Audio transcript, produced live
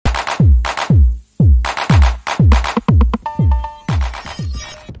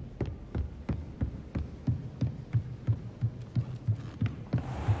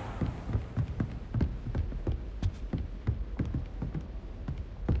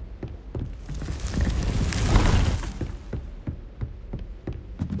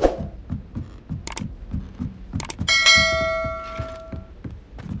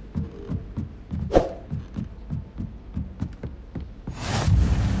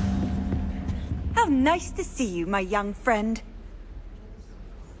nice to see you, my young friend.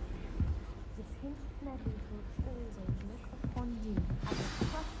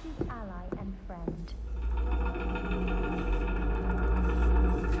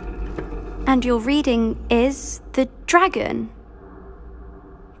 And your reading is the dragon.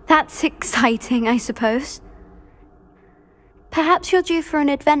 That's exciting, I suppose. Perhaps you're due for an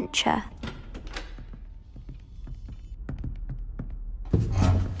adventure.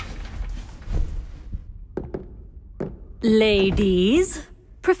 Ladies,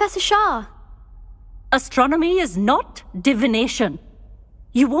 Professor Shah. astronomy is not divination.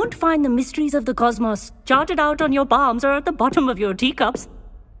 You won't find the mysteries of the cosmos charted out on your palms or at the bottom of your teacups.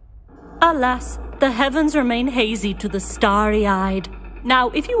 Alas, the heavens remain hazy to the starry-eyed. Now,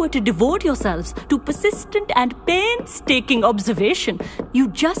 if you were to devote yourselves to persistent and painstaking observation, you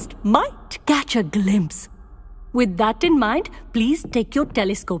just might catch a glimpse. With that in mind, please take your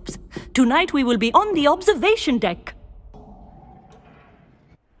telescopes. Tonight we will be on the observation deck.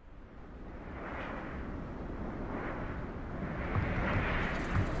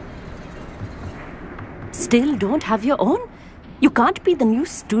 Still don't have your own? You can't be the new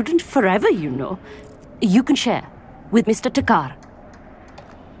student forever, you know. You can share with Mr. Takar.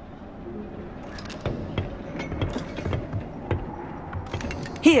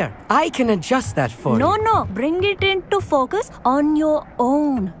 Here, I can adjust that for you. No, bring it into focus on your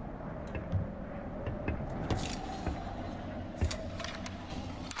own.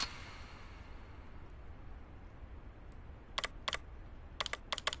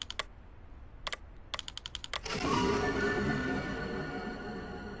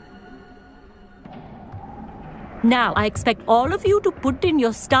 Now, I expect all of you to put in your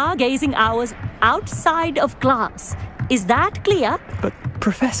stargazing hours outside of class. Is that clear? But,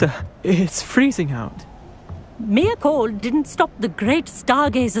 Professor, it's freezing out. Mere cold didn't stop the great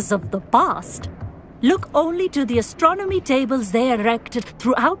stargazers of the past. Look only to the astronomy tables they erected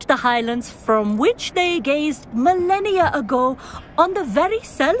throughout the highlands from which they gazed millennia ago on the very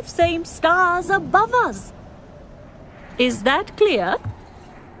self-same stars above us. Is that clear?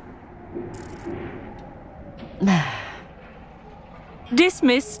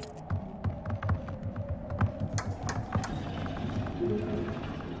 Dismissed.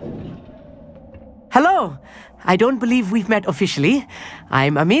 Hello! I don't believe we've met officially.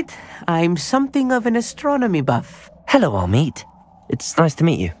 I'm Amit. I'm something of an astronomy buff. Hello, Amit. It's nice to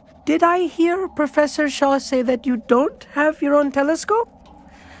meet you. Did I hear Professor Shaw say that you don't have your own telescope?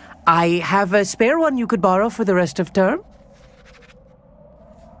 I have a spare one you could borrow for the rest of term.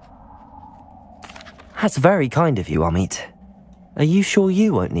 That's very kind of you, Amit. Are you sure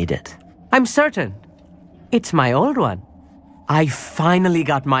you won't need it? I'm certain. It's my old one. I finally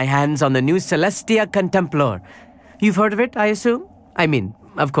got my hands on the new Celestia Contemplor. You've heard of it, I assume? I mean,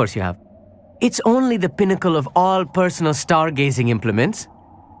 of course you have. It's only the pinnacle of all personal stargazing implements.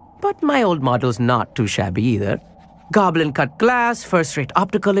 But my old model's not too shabby either. Goblin-cut glass, first-rate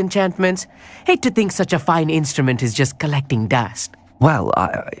optical enchantments. Hate to think such a fine instrument is just collecting dust. Well,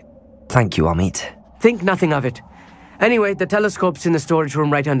 thank you, Amit. Think nothing of it. Anyway, the telescope's in the storage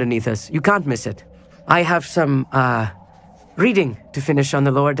room right underneath us. You can't miss it. I have some, reading to finish on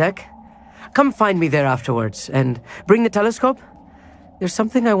the lower deck. Come find me there afterwards, and bring the telescope. There's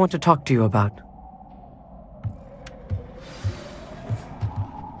something I want to talk to you about.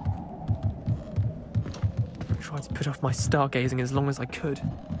 I tried to put off my stargazing as long as I could.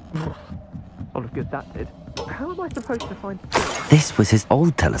 All of good that did. How am I supposed to find... This was his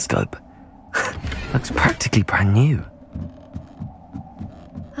old telescope. Looks practically brand new.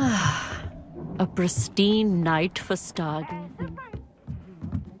 A pristine night for stargazing.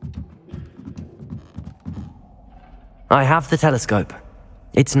 I have the telescope.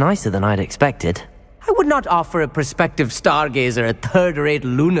 It's nicer than I'd expected. I would not offer a prospective stargazer a third-rate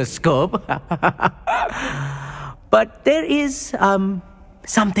lunoscope. But there is,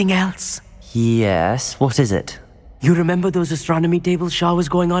 something else. Yes, what is it? You remember those astronomy tables Shaw was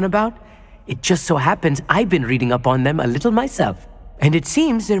going on about? It just so happens I've been reading up on them a little myself. And it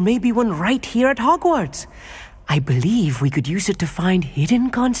seems there may be one right here at Hogwarts. I believe we could use it to find hidden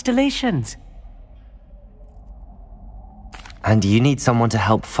constellations. And you need someone to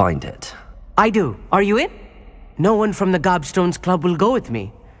help find it. I do. Are you in? No one from the Gobstones Club will go with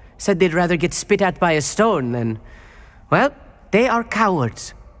me. Said they'd rather get spit at by a stone than... Well, they are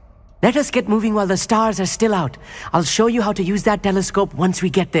cowards. Let us get moving while the stars are still out. I'll show you how to use that telescope once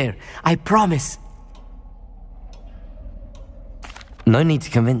we get there. I promise. No need to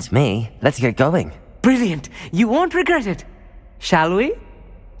convince me. Let's get going. Brilliant. You won't regret it. Shall we?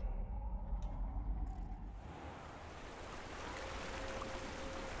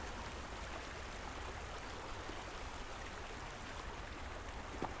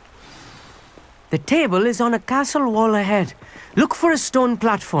 The table is on a castle wall ahead. Look for a stone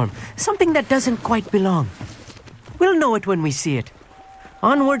platform, something that doesn't quite belong. We'll know it when we see it.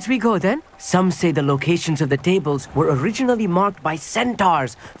 Onwards we go then. Some say the locations of the tables were originally marked by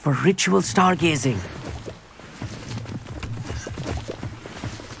centaurs for ritual stargazing.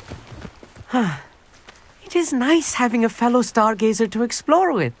 It is nice having a fellow stargazer to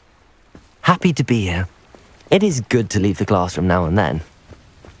explore with. Happy to be here. It is good to leave the classroom now and then.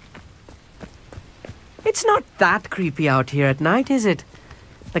 It's not that creepy out here at night, is it?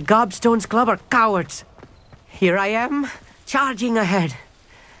 The Gobstones Club are cowards. Here I am, charging ahead.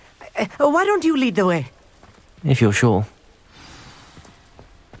 Why don't you lead the way? If you're sure.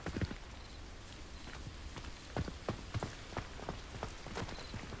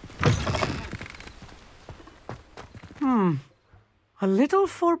 A little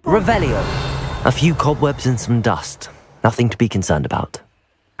foreboding. Revelio. A few cobwebs and some dust. Nothing to be concerned about.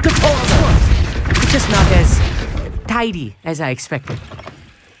 Just not as tidy as I expected.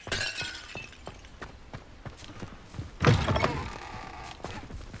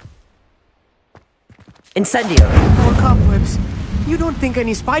 Incendio. More cobwebs. You don't think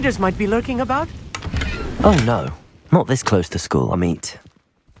any spiders might be lurking about? Oh no. Not this close to school, Amit.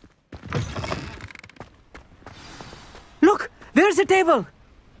 Look, there's a table.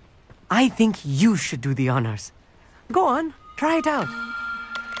 I think you should do the honors. Go on, try it out.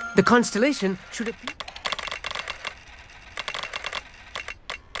 The constellation should appear.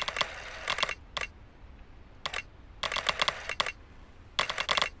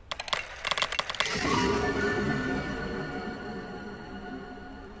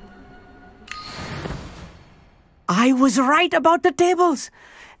 I was right about the tables.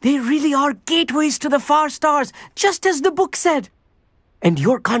 They really are gateways to the far stars, just as the book said. And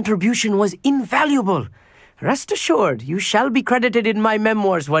your contribution was invaluable. Rest assured, you shall be credited in my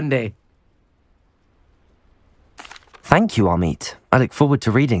memoirs one day. Thank you, Amit. I look forward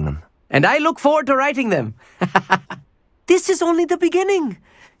to reading them. And I look forward to writing them. This is only the beginning.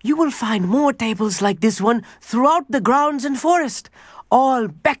 You will find more tables like this one throughout the grounds and forest, all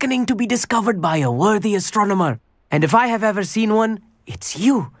beckoning to be discovered by a worthy astronomer. And if I have ever seen one, it's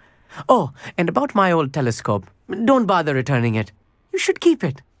you. Oh, and about my old telescope, don't bother returning it. You should keep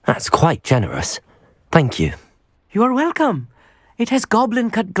it. That's quite generous. Thank you. You are welcome. It has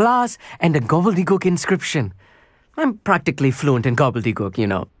goblin-cut glass and a gobbledygook inscription. I'm practically fluent in gobbledygook, you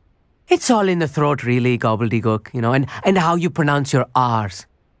know. It's all in the throat, really, gobbledygook, you know, and how you pronounce your R's.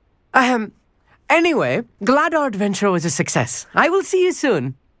 Anyway, glad our adventure was a success. I will see you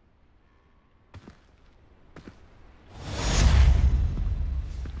soon.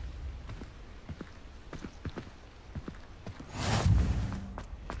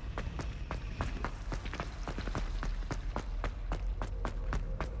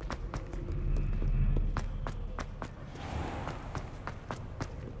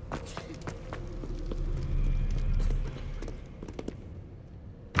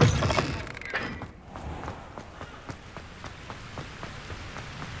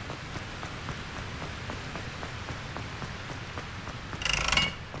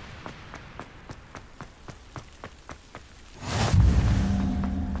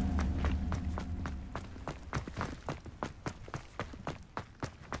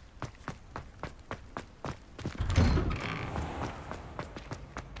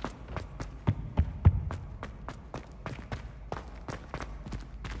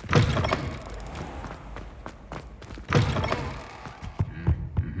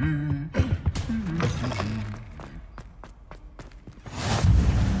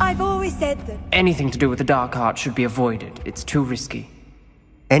 I've always said that. Anything to do with the dark arts should be avoided. It's too risky.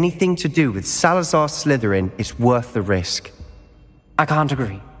 Anything to do with Salazar Slytherin is worth the risk. I can't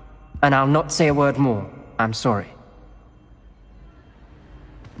agree. And I'll not say a word more. I'm sorry.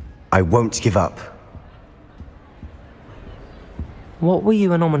 I won't give up. What were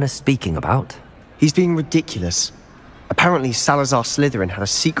you and Ominous speaking about? He's being ridiculous. Apparently Salazar Slytherin had a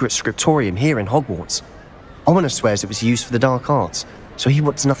secret scriptorium here in Hogwarts. Ominous swears it was used for the dark arts, so he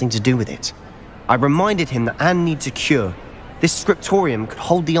wants nothing to do with it. I reminded him that Anne needs a cure. This scriptorium could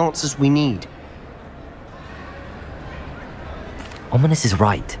hold the answers we need. Ominous is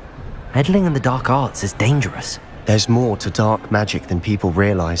right. Meddling in the dark arts is dangerous. There's more to dark magic than people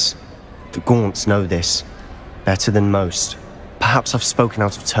realize. The Gaunts know this. Better than most. Perhaps I've spoken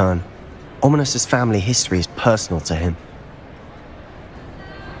out of turn. Ominous's family history is personal to him.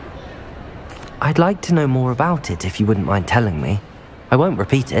 I'd like to know more about it if you wouldn't mind telling me. I won't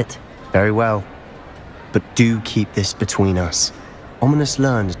repeat it. Very well. But do keep this between us. Ominous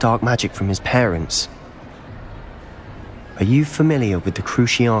learned dark magic from his parents. Are you familiar with the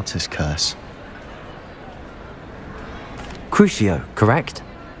Cruciatus curse? Crucio, correct?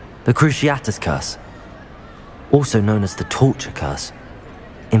 The Cruciatus curse. Also known as the torture curse.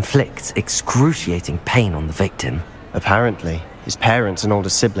 Inflicts excruciating pain on the victim. Apparently, his parents and older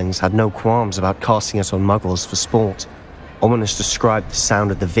siblings had no qualms about casting it on muggles for sport. Ominous described the sound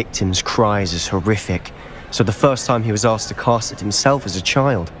of the victim's cries as horrific, so the first time he was asked to cast it himself as a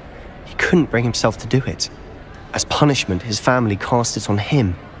child, he couldn't bring himself to do it. As punishment, his family cast it on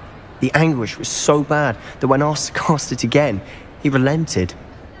him. The anguish was so bad that when asked to cast it again, he relented.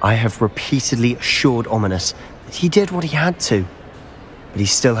 I have repeatedly assured Ominous that he did what he had to, but he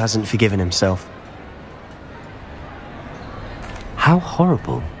still hasn't forgiven himself. How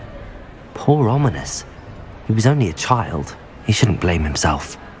horrible. Poor Ominous. He was only a child. He shouldn't blame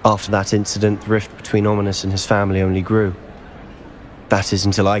himself. After that incident, the rift between Ominous and his family only grew. That is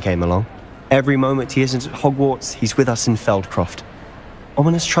until I came along. Every moment he isn't at Hogwarts, he's with us in Feldcroft.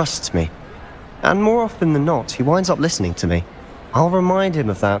 Ominous trusts me. And more often than not, he winds up listening to me. I'll remind him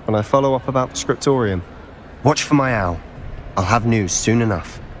of that when I follow up about the scriptorium. Watch for my owl. I'll have news soon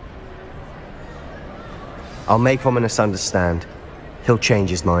enough. I'll make Ominous understand. He'll change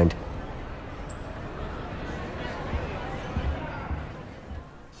his mind.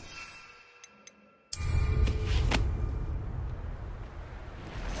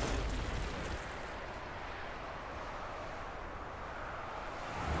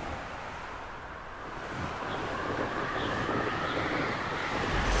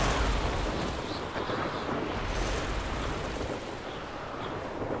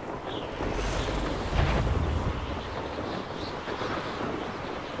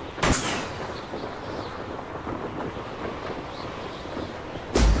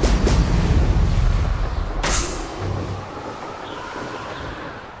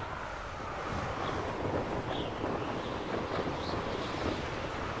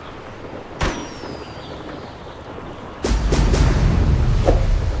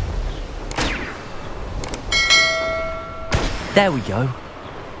 There we go.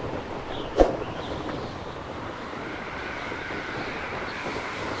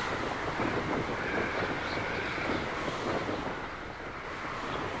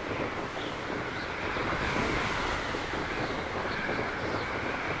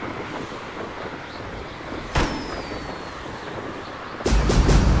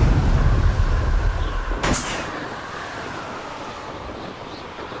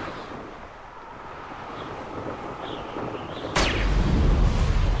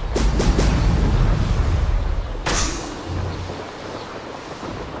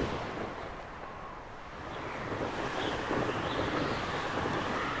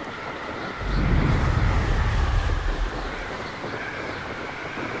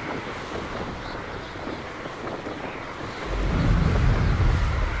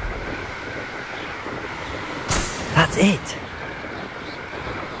 That's it.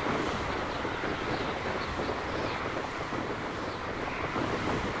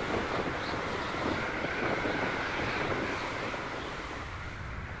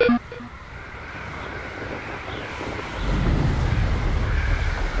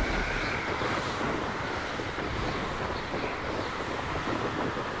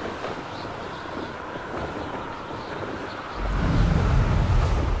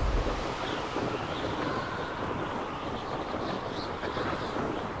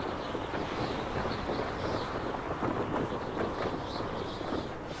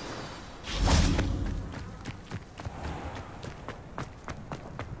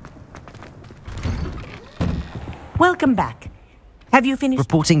 Welcome back. Have you finished?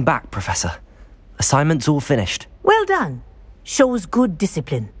 Reporting back, Professor. Assignment's all finished. Well done. Shows good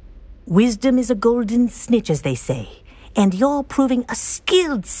discipline. Wisdom is a golden snitch, as they say, and you're proving a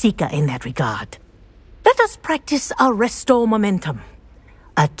skilled seeker in that regard. Let us practice our restore momentum.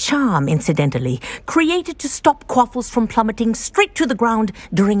 A charm, incidentally, created to stop Quaffles from plummeting straight to the ground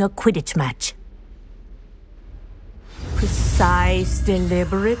during a Quidditch match. Precise,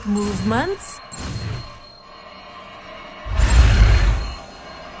 deliberate movements.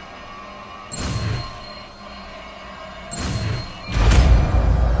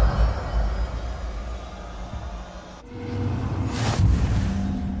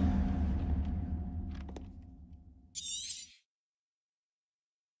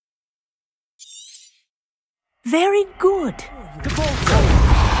 Very good.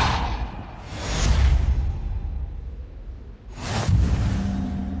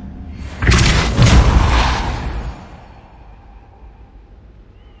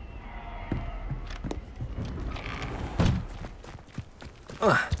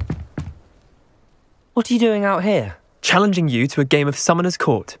 What are you doing out here? Challenging you to a game of Summoner's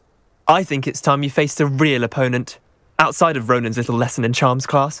Court. I think it's time you faced a real opponent. outside of Ronan's little lesson in charms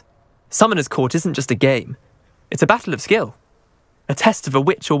class. Summoner's Court isn't just a game. It's a battle of skill. A test of a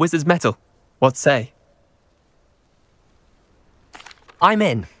witch or wizard's mettle. What say? I'm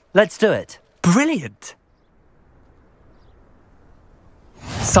in. Let's do it. Brilliant!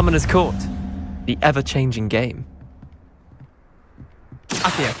 Summoner's Court. The ever-changing game.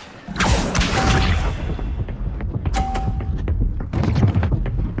 Accio.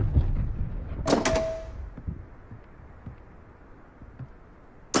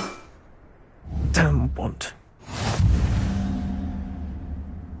 Damn want.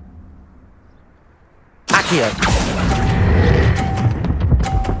 Accio.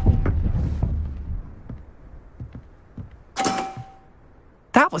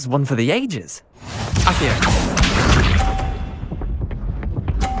 That was one for the ages. Accio.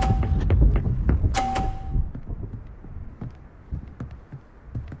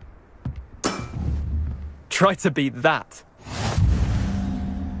 Try to beat that.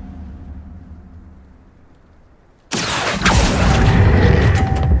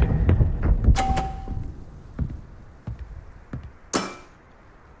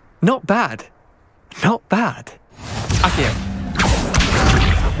 Not bad. Not bad. Accio.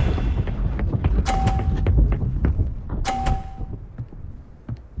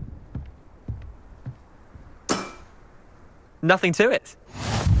 Nothing to it.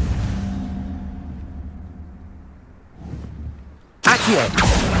 Accio.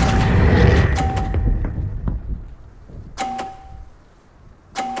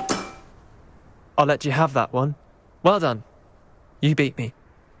 I'll let you have that one. Well done. You beat me.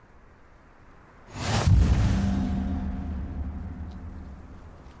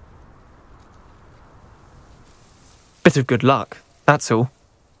 Bit of good luck, that's all.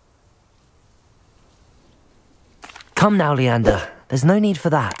 Come now, Leander. There's no need for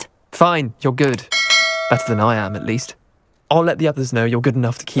that. Fine, you're good. Better than I am, at least. I'll let the others know you're good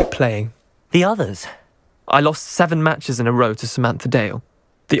enough to keep playing. The others? I lost 7 matches in a row to Samantha Dale.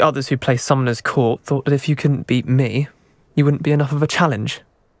 The others who play Summoner's Court thought that if you couldn't beat me, you wouldn't be enough of a challenge.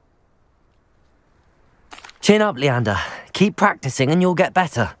 Chin up, Leander. Keep practicing and you'll get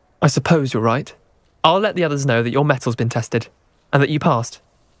better. I suppose you're right. I'll let the others know that your metal's been tested, and that you passed.